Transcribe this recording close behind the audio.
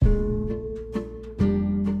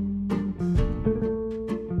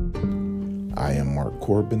Mark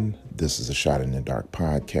Corbin. This is a Shot in the Dark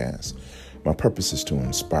podcast. My purpose is to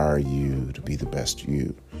inspire you to be the best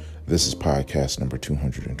you. This is podcast number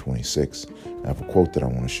 226. I have a quote that I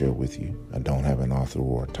want to share with you. I don't have an author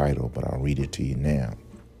or a title, but I'll read it to you now.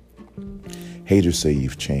 Haters say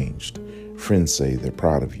you've changed. Friends say they're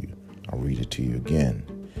proud of you. I'll read it to you again.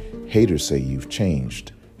 Haters say you've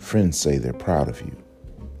changed. Friends say they're proud of you.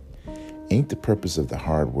 Ain't the purpose of the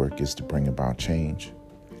hard work is to bring about change?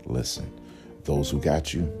 Listen, those who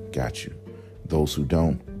got you, got you. Those who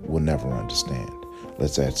don't will never understand.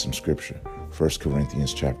 Let's add some scripture. 1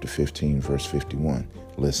 Corinthians chapter 15, verse 51.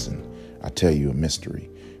 Listen, I tell you a mystery.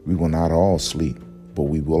 We will not all sleep, but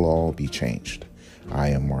we will all be changed. I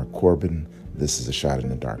am Mark Corbin. This is a Shot in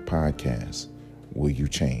the Dark podcast. Will you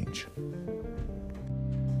change?